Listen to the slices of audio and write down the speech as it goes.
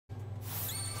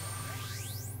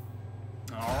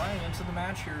Alright, into the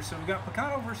match here. So we got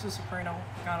Picano versus Soprano.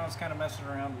 Picano's kind of messing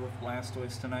around with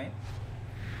Blastoise tonight.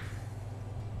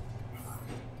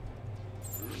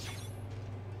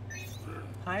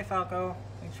 Hi Falco,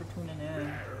 thanks for tuning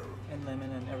in. And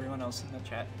Lemon and everyone else in the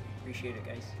chat. Appreciate it,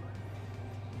 guys.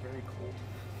 Very cool.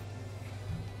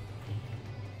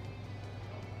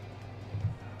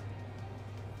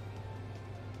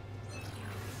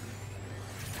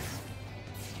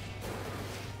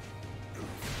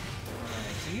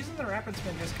 Using the Rapid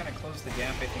Spin just kind of close the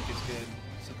gap, I think, is good.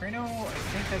 Soprano, I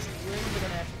think, has a little bit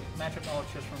of matchup knowledge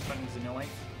just from fighting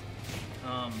Zanillite.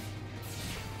 We'll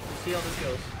see how this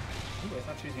goes. Ooh, I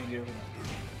thought she was going to get over that.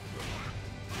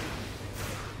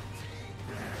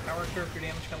 Power character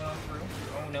damage coming on through.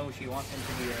 Oh no, she wants him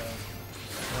to be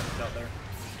out there.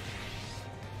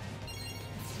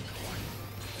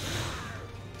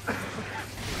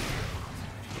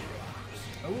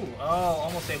 Ooh, oh,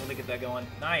 almost able to get that going.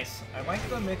 Nice. I like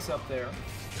the mix up there.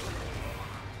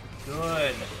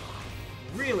 Good.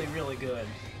 Really, really good.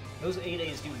 Those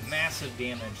 8As do massive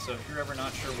damage, so if you're ever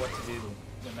not sure what to do,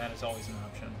 then that is always an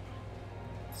option.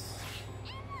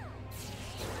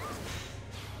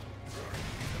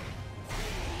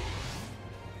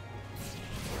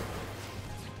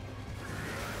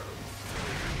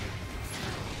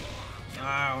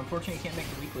 Unfortunately, you can't make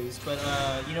the weeklies, but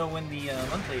you know when the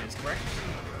monthly is, correct?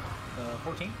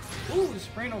 14? Ooh,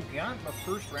 Soprano got the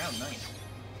first round, nice.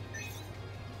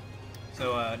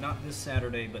 So, not this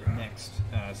Saturday, but next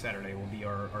Saturday will be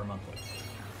our monthly.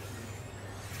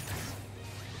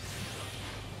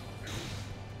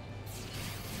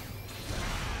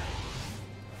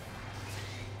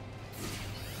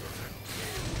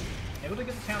 Able to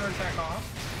get the counterattack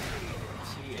off.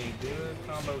 A good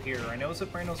combo here. I know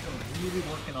Soprano's been really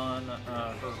working on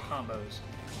her combos.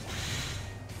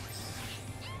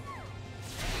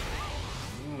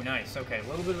 Ooh, nice. Okay, a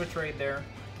little bit of a trade there.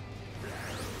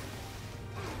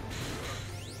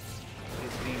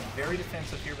 He's being very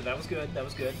defensive here, but that was good. That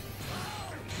was good.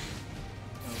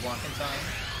 Block in time.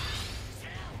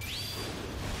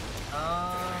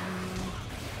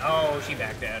 Oh, she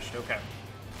backdashed. Okay.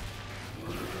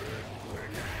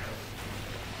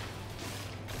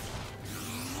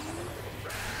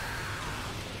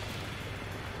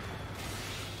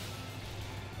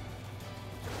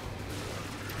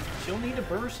 She'll need a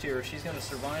burst here if she's going to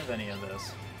survive any of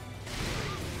this.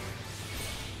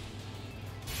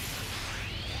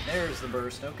 There's the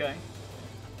burst, okay.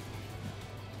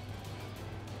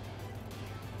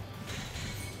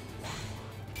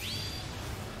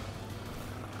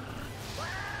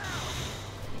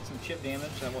 Get some chip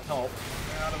damage, that will help.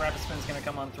 Now the Rapid Spin's going to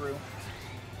come on through.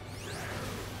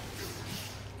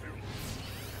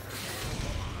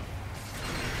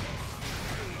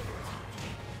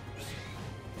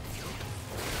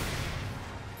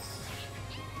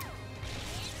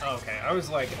 Okay, I was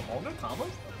like, all good combos?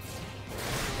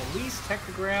 At least tech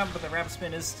the grab, but the Rapid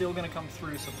Spin is still going to come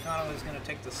through, so Picano is going to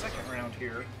take the second round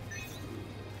here.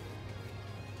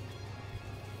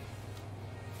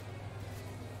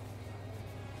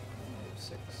 Oh,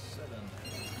 6, 7,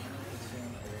 8, 9, 10,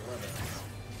 11.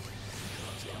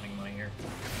 I was counting mine here.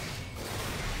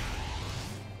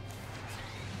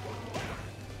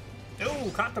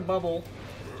 Oh, caught the bubble.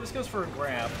 Just goes for a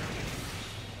grab.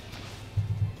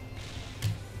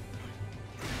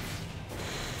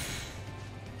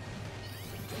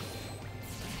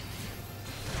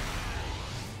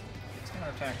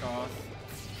 Attack off.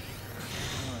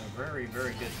 Oh, very,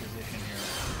 very good position here.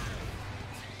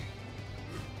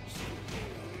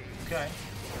 Okay,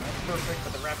 that's perfect,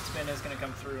 but the Rapid Spin is going to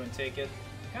come through and take it.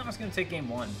 Picano's going to take game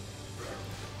 1.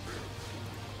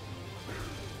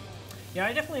 Yeah,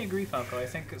 I definitely agree, Falco. I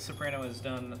think Soprano has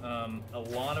done a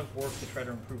lot of work to try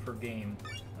to improve her game.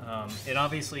 It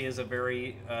obviously is a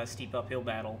very steep uphill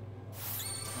battle,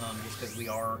 just because we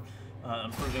are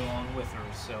improving along with her,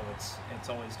 so it's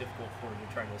always difficult for her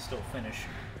to try to still finish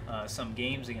some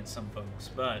games against some folks.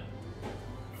 But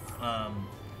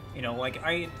you know, like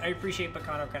I appreciate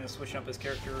Picano kind of switching up his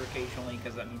character occasionally,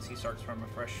 because that means he starts from a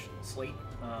fresh slate.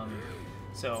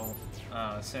 So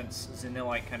since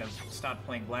Zanillite kind of stopped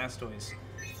playing Blastoise,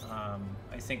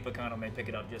 I think Picano may pick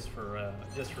it up just for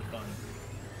fun.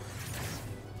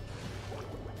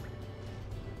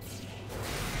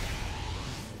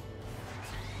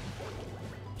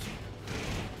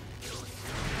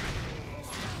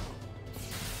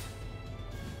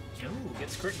 Ooh,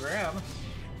 gets crit grab.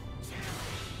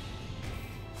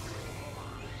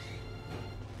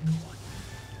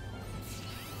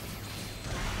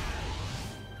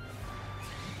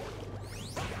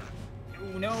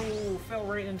 Ooh, no! Fell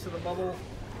right into the bubble.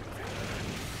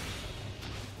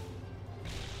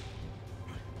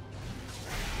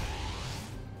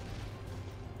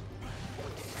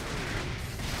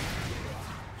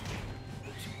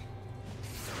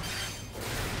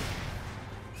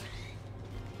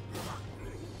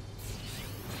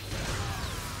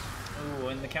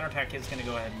 the counterattack is going to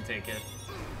go ahead and take it.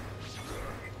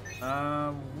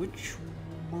 Which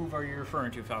move are you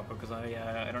referring to, Falco? Because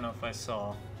I don't know if I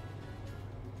saw.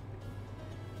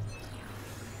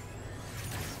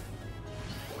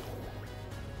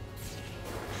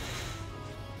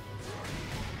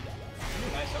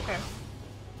 Ooh, nice, okay.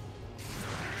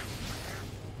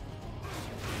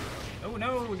 Oh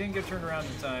no, didn't get turned around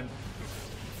in time.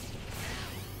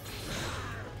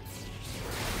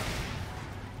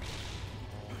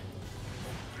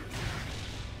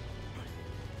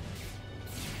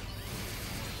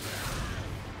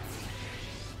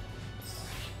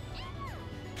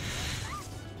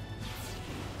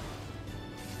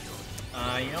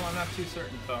 You know, I'm not too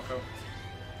certain, Falco.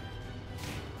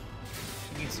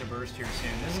 She needs to burst here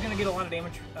soon. This is going to get a lot of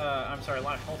damage, I'm sorry, a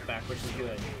lot of health back, which is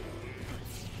good.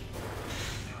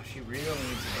 Oh, she really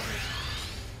needs to burst.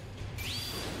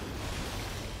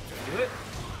 Do it?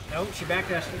 Nope, she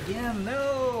backdashed again.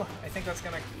 No! I think that's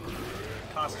going to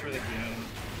cost her the game.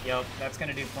 Yep, that's going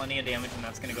to do plenty of damage, and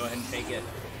that's going to go ahead and take it.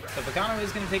 So Picano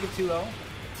is going to take it 2-0. Good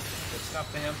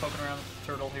stuff to him, poking around with the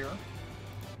turtle here.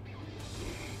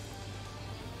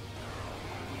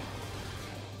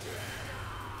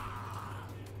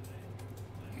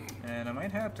 And I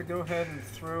might have to go ahead and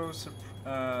throw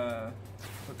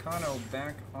Picano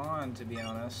back on, to be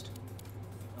honest.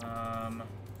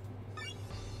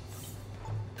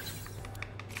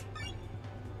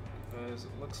 Because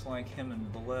it looks like him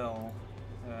and Blel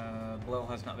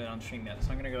has not been on stream yet. So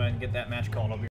I'm going to go ahead and get that match called. I'll be